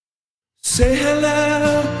Say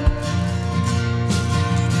hello,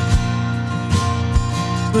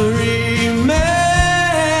 remain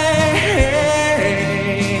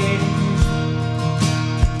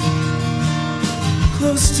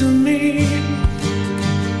close to me.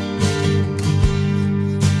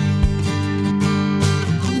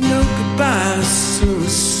 No goodbye,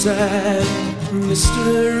 suicide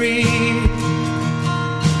mystery.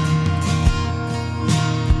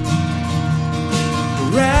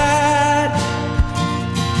 Right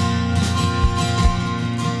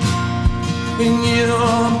in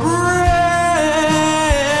your brain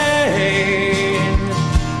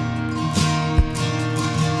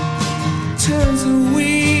turns a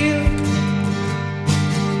wheel,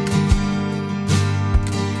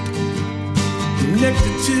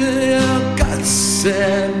 connected to your guts,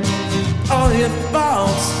 and all your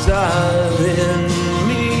faults are in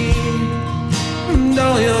me, and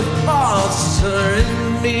all your faults are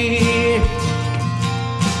in me.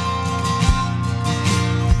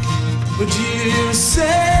 Would you say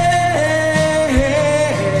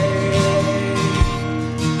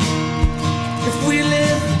if we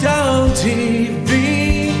lived on TV,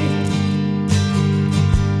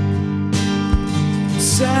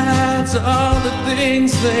 besides all the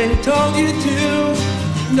things they told you to,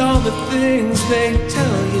 and all the things they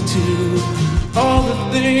tell you to, all the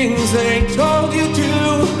things they told you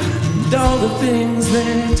to, and all the things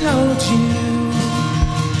they told you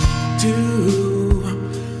to,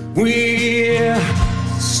 we're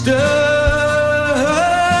stuck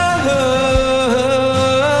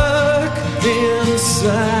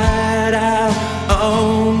inside our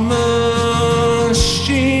own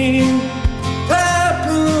machine.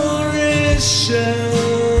 Apparitions,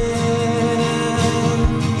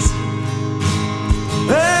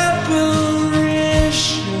 apparitions.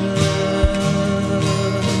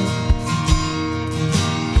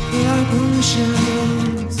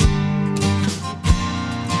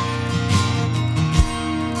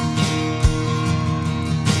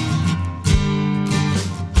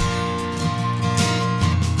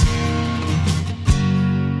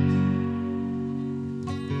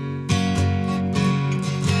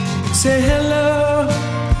 Say hello.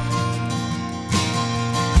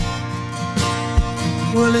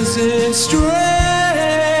 Well, is it strange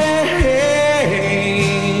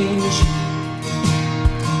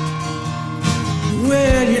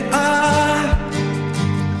where you are?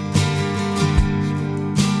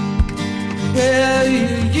 Well, you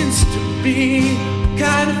used to be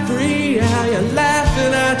kind of free. How you're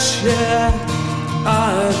laughing at you?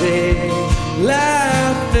 Are they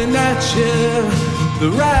laughing at you? The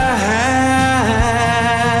right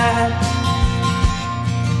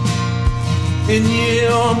in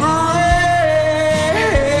your brain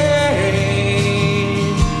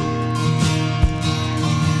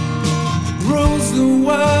rules the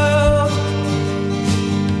world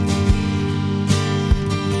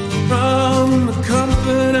from the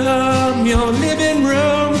comfort of your living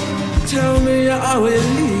room. Tell me, are we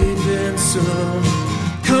leaving soon?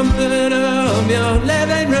 Comfort of your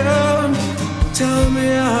living room. Tell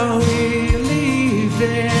me, are we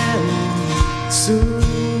leaving soon?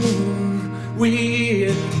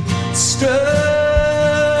 We're stuck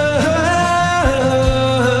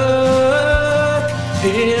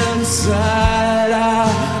inside our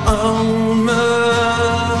own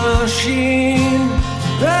machine.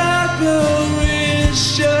 Apparitions.